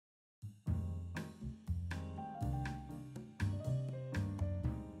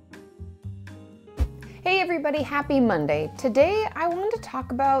Hey everybody, happy Monday. Today I wanted to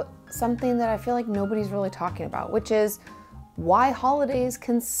talk about something that I feel like nobody's really talking about, which is why holidays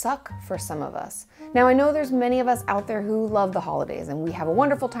can suck for some of us. Now I know there's many of us out there who love the holidays and we have a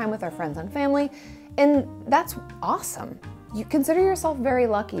wonderful time with our friends and family, and that's awesome. You consider yourself very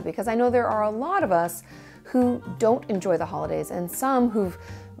lucky because I know there are a lot of us who don't enjoy the holidays and some who've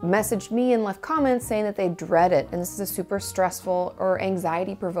messaged me and left comments saying that they dread it and this is a super stressful or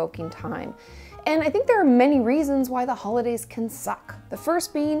anxiety-provoking time. And I think there are many reasons why the holidays can suck. The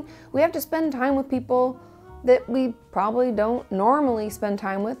first being we have to spend time with people that we probably don't normally spend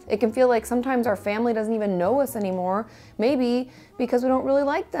time with. It can feel like sometimes our family doesn't even know us anymore, maybe because we don't really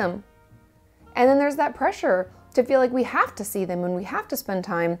like them. And then there's that pressure to feel like we have to see them and we have to spend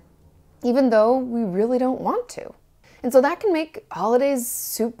time, even though we really don't want to. And so that can make holidays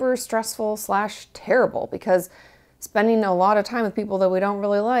super stressful / terrible because spending a lot of time with people that we don't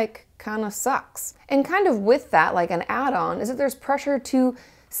really like kind of sucks. And kind of with that, like an add-on, is that there's pressure to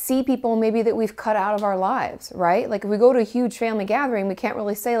see people maybe that we've cut out of our lives, right? Like if we go to a huge family gathering, we can't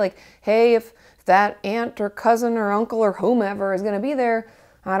really say like, hey, if that aunt or cousin or uncle or whomever is gonna be there,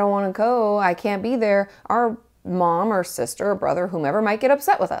 I don't wanna go, I can't be there. Our mom or sister or brother, whomever might get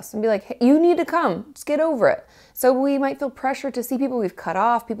upset with us and be like, hey, you need to come, just get over it. So we might feel pressure to see people we've cut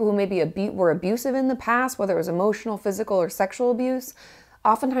off, people who maybe were abusive in the past, whether it was emotional, physical, or sexual abuse.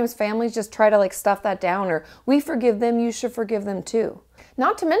 Oftentimes families just try to like stuff that down or we forgive them, you should forgive them too.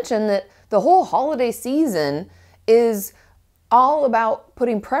 Not to mention that the whole holiday season is all about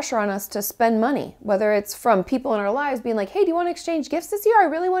putting pressure on us to spend money, whether it's from people in our lives being like, hey, do you want to exchange gifts this year? I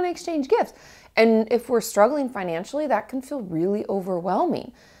really want to exchange gifts. And if we're struggling financially, that can feel really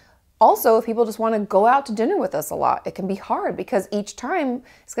overwhelming. Also, if people just want to go out to dinner with us a lot, it can be hard because each time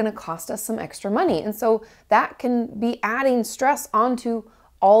it's going to cost us some extra money. And so that can be adding stress onto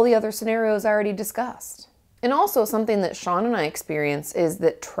all the other scenarios I already discussed. And also something that Sean and I experience is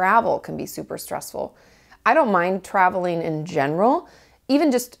that travel can be super stressful. I don't mind traveling in general.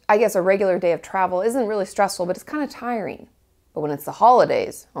 Even just, I guess, a regular day of travel isn't really stressful, but it's kind of tiring. But when it's the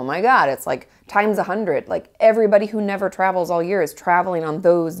holidays, oh my God, it's like times 100. Like everybody who never travels all year is traveling on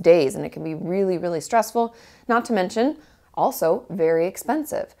those days and it can be really, really stressful. Not to mention, also very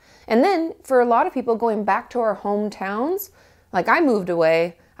expensive. And then for a lot of people going back to our hometowns, like I moved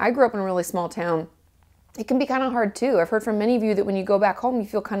away, I grew up in a really small town. It can be kind of hard too. I've heard from many of you that when you go back home, you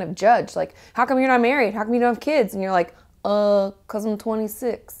feel kind of judged. Like, how come you're not married? How come you don't have kids? And you're like, cause I'm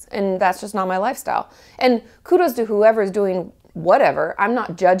 26 and that's just not my lifestyle. And kudos to whoever's doing whatever. I'm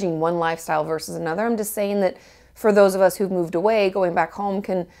not judging one lifestyle versus another. I'm just saying that for those of us who've moved away, going back home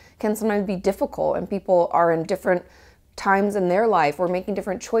can sometimes be difficult and people are in different times in their life or making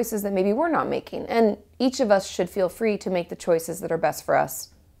different choices that maybe we're not making. And each of us should feel free to make the choices that are best for us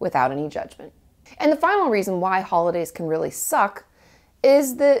without any judgment. And the final reason why holidays can really suck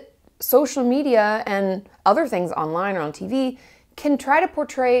is that social media and other things online or on TV can try to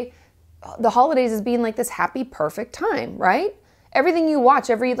portray the holidays as being like this happy, perfect time, right? Everything you watch,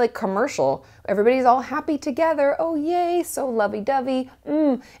 every like commercial, everybody's all happy together. Oh yay, so lovey-dovey.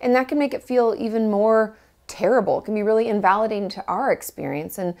 And that can make it feel even more terrible. It can be really invalidating to our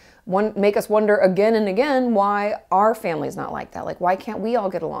experience and make us wonder again and again why our family's not like that. Like, why can't we all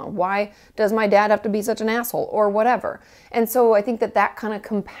get along? Why does my dad have to be such an asshole or whatever? And so I think that kind of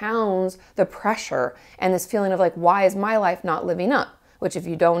compounds the pressure and this feeling of like, why is my life not living up? Which if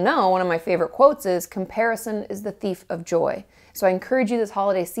you don't know, one of my favorite quotes is, comparison is the thief of joy. So I encourage you this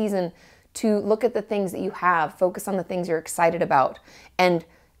holiday season to look at the things that you have, focus on the things you're excited about, and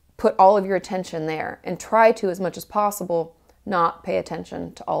put all of your attention there and try to, as much as possible, not pay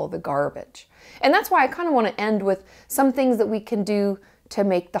attention to all of the garbage. And that's why I kind of want to end with some things that we can do to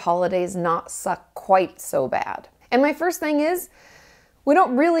make the holidays not suck quite so bad. And my first thing is, we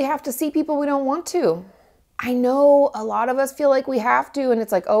don't really have to see people we don't want to. I know a lot of us feel like we have to and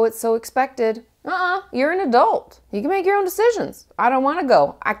it's like, oh, it's so expected. You're an adult. You can make your own decisions. I don't want to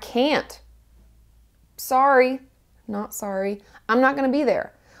go. I can't. Sorry. Not sorry. I'm not going to be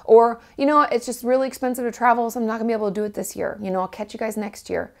there. Or, you know, it's just really expensive to travel, so I'm not gonna be able to do it this year. You know, I'll catch you guys next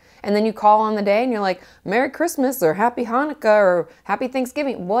year. And then you call on the day and you're like, Merry Christmas or Happy Hanukkah or Happy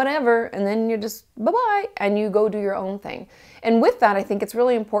Thanksgiving, whatever. And then you're just bye-bye and you go do your own thing. And with that, I think it's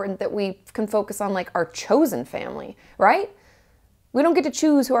really important that we can focus on like our chosen family, right? We don't get to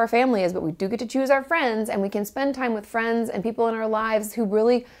choose who our family is, but we do get to choose our friends, and we can spend time with friends and people in our lives who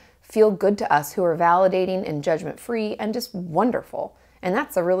really feel good to us, who are validating and judgment-free and just wonderful. And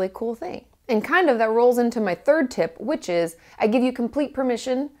that's a really cool thing. And kind of that rolls into my third tip, which is I give you complete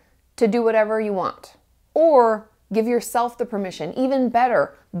permission to do whatever you want. Or Give yourself the permission, even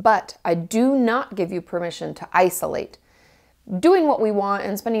better, but I do not give you permission to isolate. Doing what we want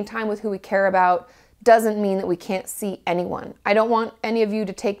and spending time with who we care about doesn't mean that we can't see anyone. I don't want any of you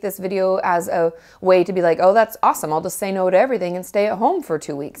to take this video as a way to be like, oh, that's awesome, I'll just say no to everything and stay at home for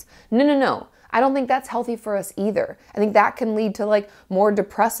 2 weeks. No, no, no. I don't think that's healthy for us either. I think that can lead to like more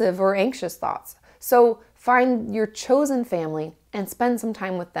depressive or anxious thoughts. So find your chosen family and spend some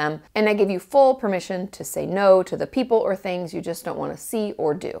time with them. And I give you full permission to say no to the people or things you just don't want to see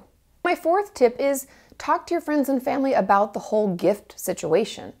or do. My fourth tip is talk to your friends and family about the whole gift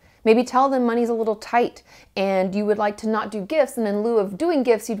situation. Maybe tell them money's a little tight and you would like to not do gifts, and in lieu of doing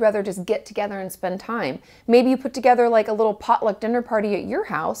gifts, you'd rather just get together and spend time. Maybe you put together like a little potluck dinner party at your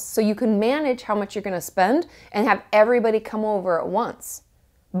house so you can manage how much you're gonna spend and have everybody come over at once.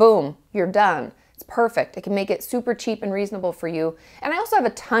 Boom, you're done. It's perfect. It can make it super cheap and reasonable for you. And I also have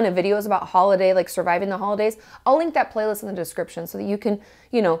a ton of videos about holiday, like surviving the holidays. I'll link that playlist in the description so that you can,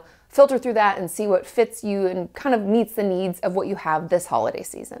 filter through that and see what fits you and kind of meets the needs of what you have this holiday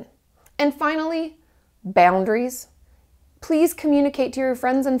season. And finally, boundaries. Please communicate to your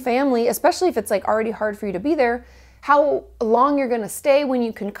friends and family, especially if it's like already hard for you to be there, how long you're gonna stay, when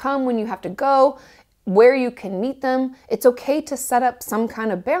you can come, when you have to go, where you can meet them. It's okay to set up some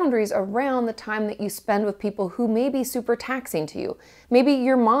kind of boundaries around the time that you spend with people who may be super taxing to you. Maybe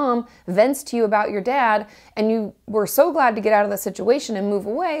your mom vents to you about your dad and you were so glad to get out of the situation and move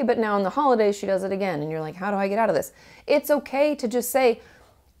away, but now in the holidays she does it again and you're like, how do I get out of this? It's okay to just say,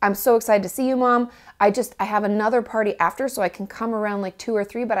 I'm so excited to see you, Mom. I have another party after so I can come around like 2 or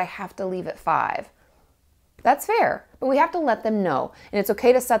 3, but I have to leave at 5. That's fair, but we have to let them know. And it's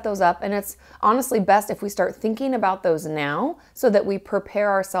okay to set those up, and it's honestly best if we start thinking about those now so that we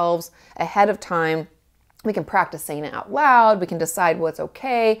prepare ourselves ahead of time. We can practice saying it out loud, we can decide what's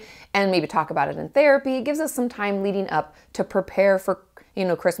okay, and maybe talk about it in therapy. It gives us some time leading up to prepare for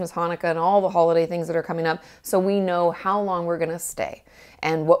Christmas, Hanukkah, and all the holiday things that are coming up, so we know how long we're gonna stay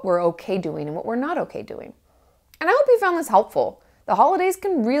and what we're okay doing and what we're not okay doing. And I hope you found this helpful. The holidays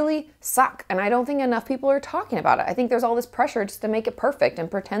can really suck, and I don't think enough people are talking about it. I think there's all this pressure just to make it perfect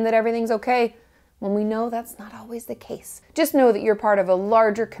and pretend that everything's okay when we know that's not always the case. Just know that you're part of a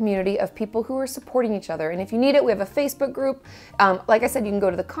larger community of people who are supporting each other. And if you need it, we have a Facebook group. Like I said, you can go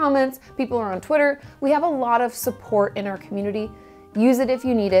to the comments. People are on Twitter. We have a lot of support in our community. Use it if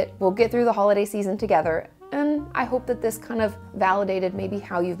you need it. We'll get through the holiday season together. And I hope that this kind of validated maybe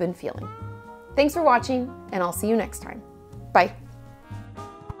how you've been feeling. Thanks for watching, and I'll see you next time. Bye.